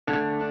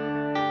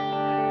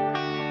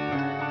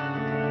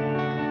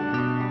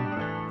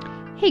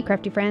Hey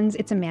crafty friends,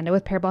 it's Amanda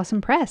with Pear Blossom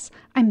Press.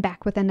 I'm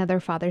back with another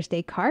Father's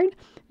Day card.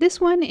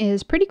 This one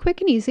is pretty quick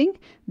and easy.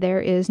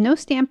 There is no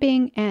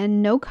stamping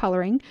and no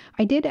coloring.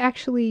 I did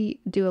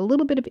actually do a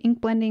little bit of ink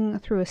blending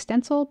through a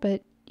stencil,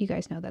 but you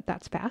guys know that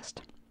that's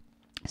fast.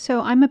 So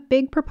I'm a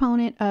big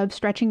proponent of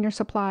stretching your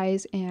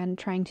supplies and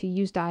trying to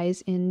use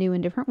dies in new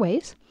and different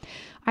ways.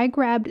 I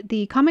grabbed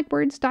the Comic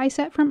Words die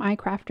set from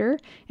iCrafter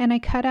and I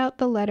cut out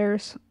the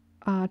letters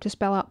to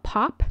spell out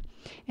pop.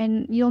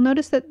 And you'll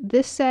notice that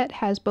this set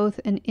has both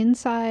an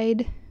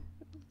inside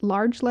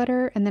large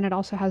letter and then it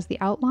also has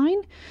the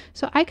outline.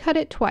 So I cut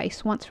it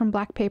twice, once from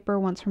black paper,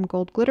 once from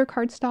gold glitter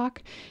cardstock,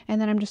 and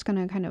then I'm just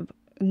going to kind of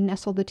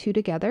nestle the two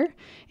together.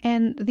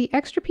 And the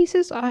extra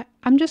pieces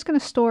I'm just going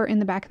to store in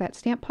the back of that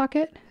stamp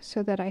pocket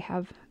so that I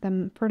have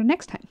them for the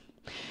next time.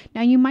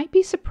 Now you might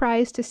be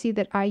surprised to see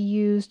that I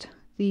used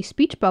the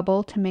speech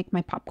bubble to make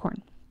my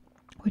popcorn,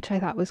 which I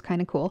thought was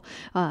kind of cool.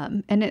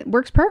 And it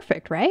works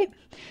perfect, right?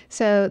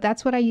 So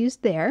that's what I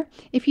used there.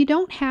 If you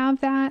don't have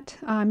that,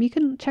 you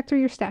can check through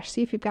your stash,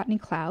 see if you've got any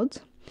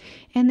clouds.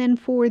 And then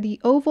for the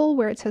oval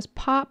where it says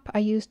pop, I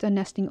used a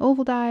nesting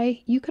oval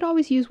die. You could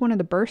always use one of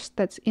the bursts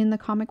that's in the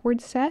Comic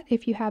Words set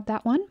if you have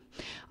that one.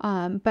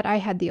 But I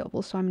had the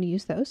oval, so I'm going to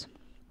use those.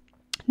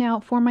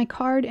 Now for my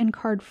card and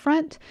card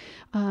front,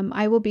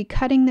 I will be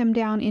cutting them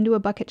down into a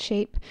bucket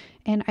shape,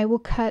 and I will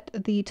cut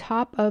the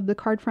top of the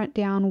card front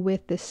down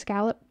with the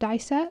scallop die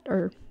set,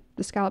 or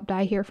the scallop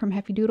die here from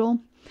Hefty Doodle.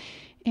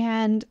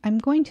 And I'm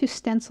going to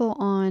stencil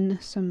on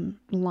some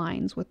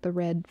lines with the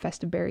red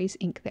Festive Berries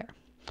ink there.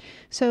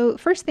 So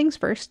first things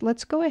first,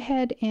 let's go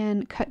ahead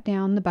and cut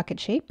down the bucket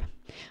shape.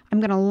 I'm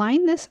going to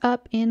line this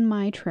up in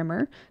my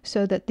trimmer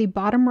so that the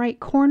bottom right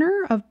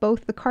corner of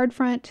both the card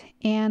front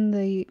and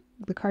the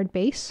card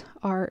base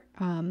are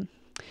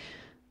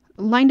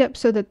lined up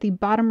so that the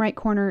bottom right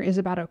corner is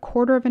about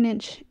 1/4 of an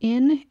inch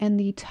in and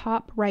the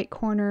top right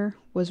corner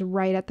was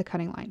right at the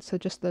cutting line. So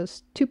just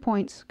those 2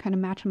 points kind of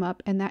match them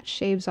up, and that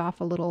shaves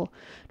off a little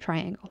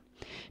triangle.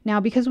 Now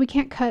because we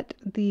can't cut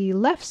the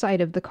left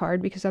side of the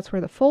card because that's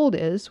where the fold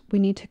is, we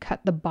need to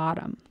cut the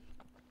bottom.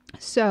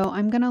 So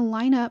I'm going to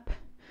line up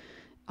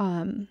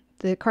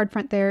the card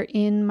front there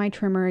in my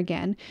trimmer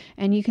again,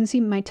 and you can see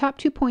my top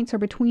 2 points are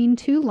between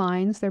two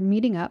lines. They're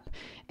meeting up,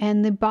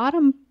 and the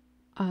bottom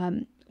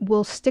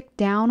will stick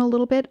down a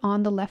little bit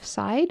on the left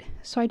side.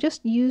 So I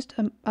just used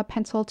a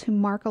pencil to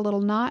mark a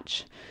little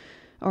notch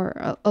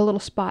or a little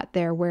spot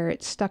there where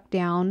it stuck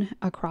down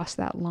across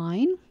that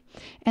line.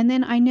 And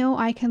then I know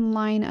I can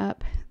line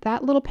up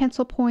that little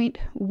pencil point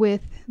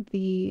with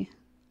the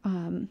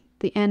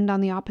end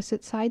on the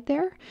opposite side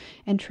there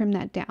and trim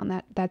that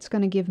down. That's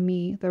going to give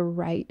me the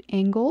right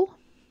angle.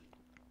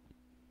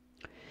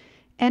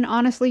 And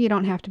honestly, you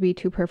don't have to be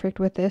too perfect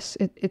with this.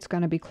 It's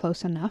going to be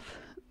close enough.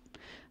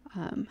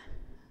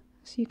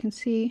 So you can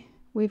see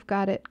we've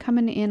got it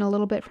coming in a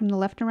little bit from the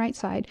left and right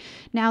side.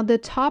 Now the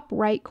top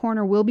right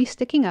corner will be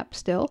sticking up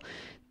still.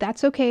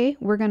 That's okay.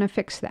 We're going to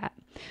fix that.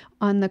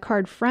 On the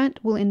card front,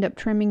 we'll end up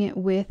trimming it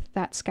with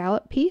that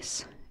scallop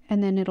piece,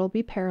 and then it'll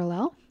be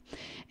parallel.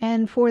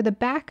 And for the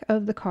back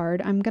of the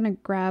card, I'm going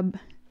to grab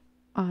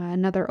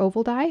another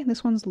oval die.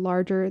 This one's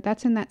larger.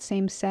 That's in that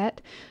same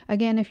set.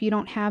 Again, if you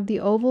don't have the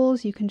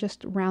ovals, you can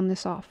just round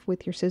this off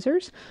with your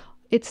scissors.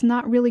 It's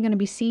not really going to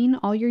be seen.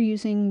 All you're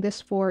using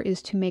this for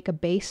is to make a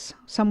base,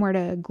 somewhere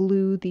to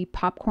glue the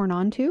popcorn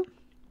onto.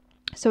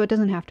 So it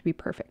doesn't have to be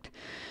perfect.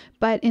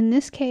 But in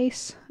this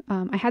case,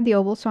 I had the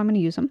oval, so I'm going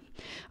to use them.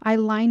 I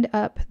lined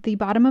up the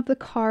bottom of the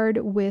card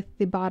with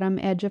the bottom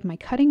edge of my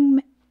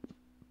cutting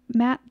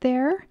mat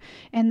there,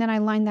 and then I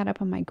lined that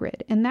up on my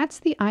grid. And that's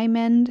the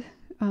iMend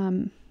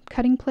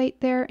cutting plate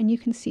there, and you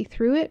can see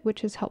through it,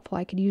 which is helpful.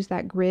 I could use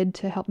that grid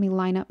to help me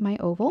line up my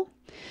oval.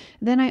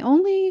 Then I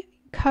only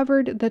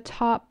covered the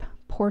top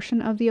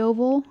portion of the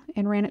oval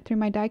and ran it through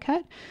my die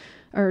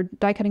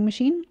cutting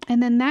machine,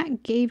 and then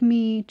that gave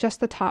me just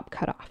the top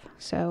cut off.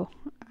 So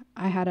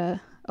I had a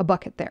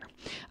bucket there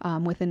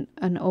with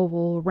an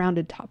oval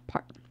rounded top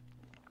part.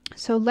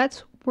 So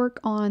let's work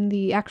on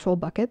the actual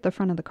bucket, the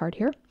front of the card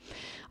here.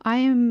 I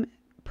am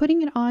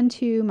putting it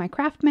onto my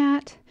craft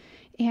mat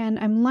and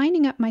I'm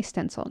lining up my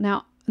stencil.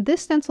 Now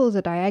this stencil is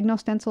a diagonal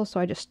stencil, so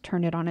I just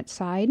turned it on its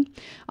side.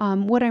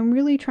 What I'm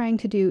really trying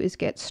to do is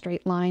get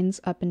straight lines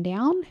up and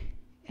down.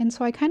 And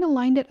so I kind of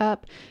lined it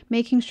up,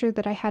 making sure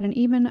that I had an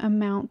even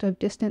amount of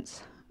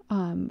distance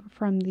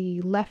from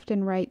the left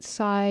and right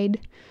side,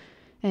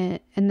 and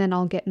then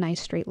I'll get nice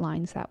straight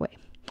lines that way.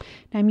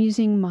 Now I'm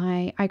using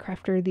my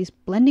iCrafter, these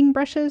blending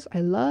brushes. I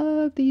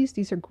love these.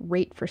 These are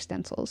great for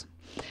stencils.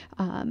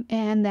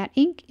 And that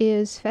ink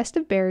is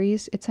Festive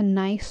Berries. It's a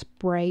nice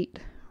bright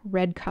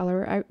red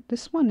color.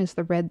 This one is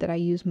the red that I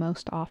use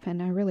most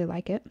often. I really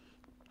like it.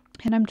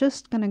 And I'm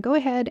just going to go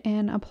ahead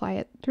and apply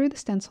it through the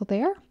stencil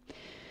there.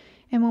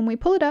 And when we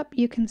pull it up,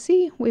 you can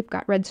see we've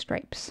got red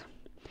stripes.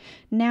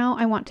 Now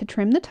I want to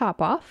trim the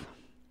top off.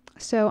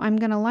 So I'm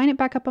going to line it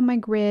back up on my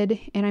grid,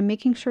 and I'm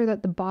making sure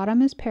that the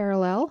bottom is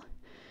parallel.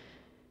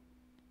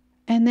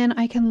 And then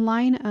I can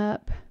line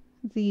up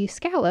the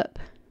scallop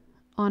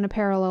on a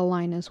parallel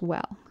line as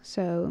well.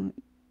 So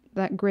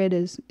that grid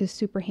is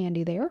super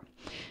handy there.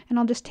 And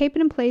I'll just tape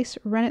it in place,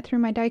 run it through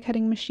my die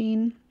cutting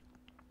machine,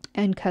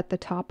 and cut the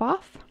top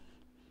off.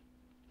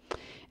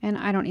 And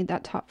I don't need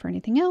that top for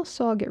anything else,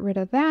 so I'll get rid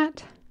of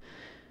that.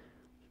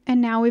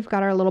 And now we've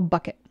got our little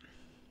bucket.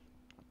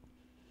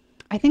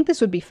 I think this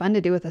would be fun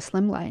to do with a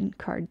slimline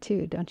card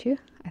too, don't you?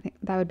 I think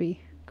that would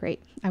be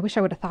great. I wish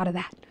I would have thought of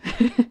that.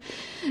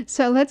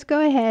 So let's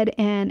go ahead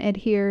and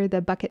adhere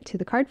the bucket to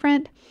the card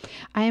front.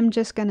 I am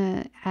just going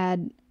to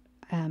add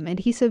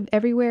adhesive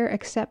everywhere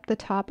except the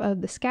top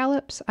of the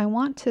scallops. I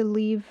want to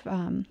leave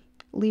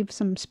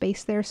some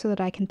space there so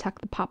that I can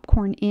tuck the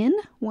popcorn in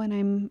when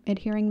I'm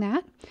adhering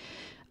that.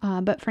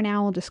 But for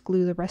now, I'll just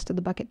glue the rest of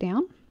the bucket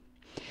down.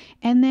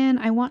 And then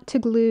I want to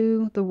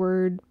glue the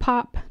word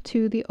pop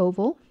to the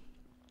oval.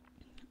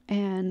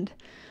 And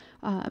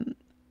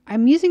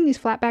I'm using these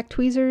flat back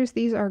tweezers.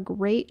 These are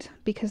great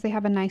because they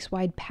have a nice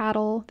wide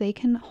paddle. They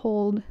can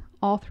hold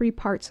all three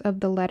parts of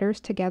the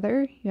letters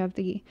together. You have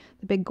the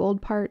big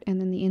gold part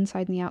and then the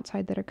inside and the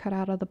outside that are cut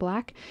out of the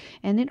black.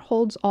 And it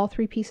holds all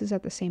three pieces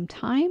at the same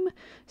time.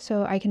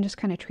 So I can just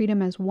kind of treat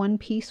them as one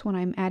piece when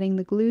I'm adding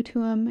the glue to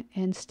them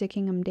and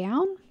sticking them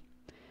down,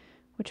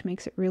 which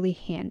makes it really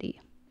handy.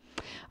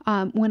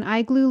 When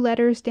I glue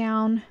letters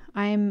down,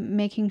 I'm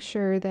making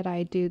sure that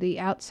I do the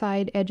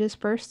outside edges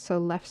first, so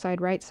left side,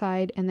 right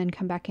side, and then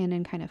come back in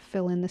and kind of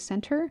fill in the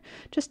center,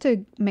 just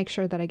to make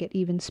sure that I get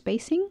even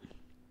spacing.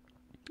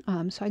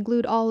 So I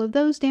glued all of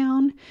those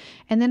down,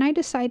 and then I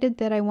decided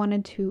that I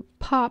wanted to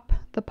pop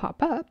the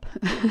pop-up.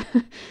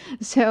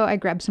 So I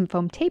grabbed some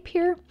foam tape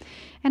here,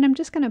 and I'm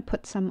just going to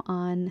put some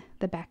on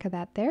the back of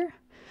that there.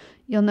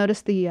 You'll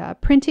notice the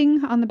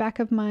printing on the back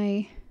of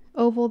my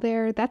oval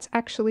there. That's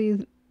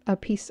actually a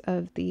piece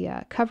of the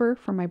cover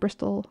for my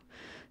Bristol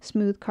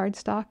smooth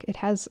cardstock. It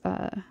has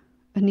a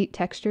neat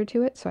texture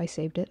to it, so I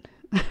saved it.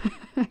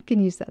 I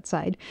can use that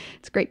side.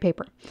 It's great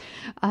paper.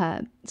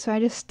 So I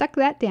just stuck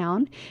that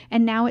down,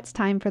 and now it's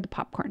time for the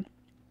popcorn.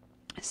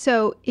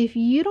 So if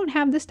you don't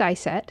have this die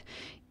set,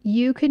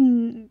 you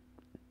can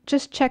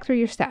just check through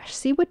your stash.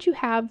 See what you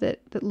have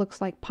that looks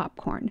like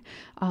popcorn.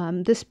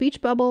 The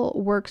speech bubble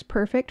works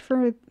perfect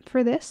for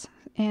this,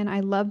 and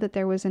I love that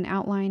there was an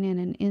outline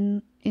and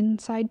an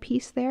inside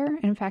piece there.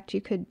 In fact,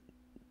 you could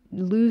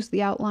lose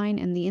the outline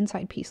and the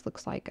inside piece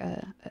looks like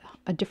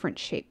a different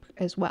shape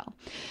as well.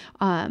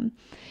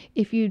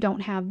 If you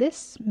don't have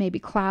this, maybe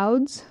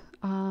clouds,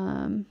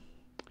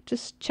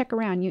 just check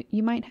around.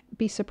 You might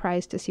be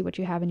surprised to see what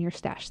you have in your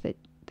stash that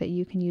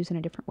you can use in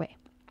a different way.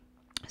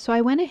 So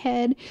I went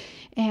ahead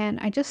and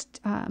I just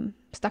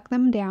stuck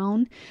them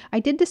down. I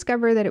did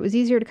discover that it was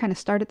easier to kind of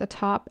start at the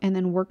top and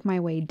then work my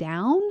way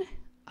down.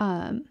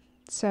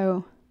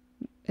 So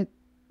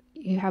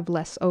you have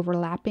less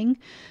overlapping.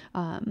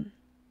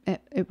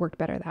 It worked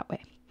better that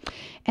way.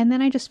 And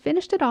then I just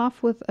finished it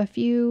off with a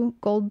few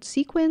gold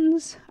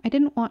sequins. I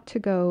didn't want to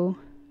go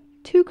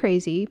too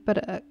crazy, but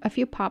a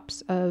few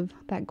pops of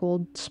that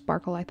gold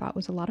sparkle I thought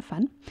was a lot of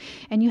fun.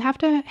 And you have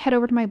to head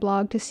over to my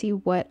blog to see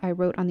what I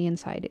wrote on the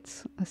inside.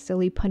 It's a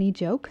silly punny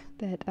joke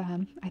that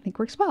I think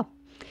works well.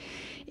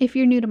 If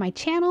you're new to my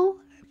channel,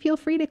 feel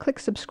free to click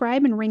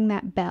subscribe and ring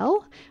that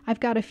bell. I've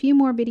got a few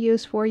more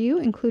videos for you,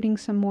 including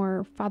some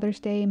more Father's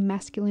Day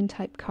masculine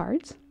type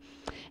cards.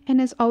 And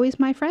as always,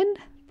 my friend,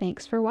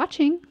 thanks for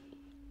watching.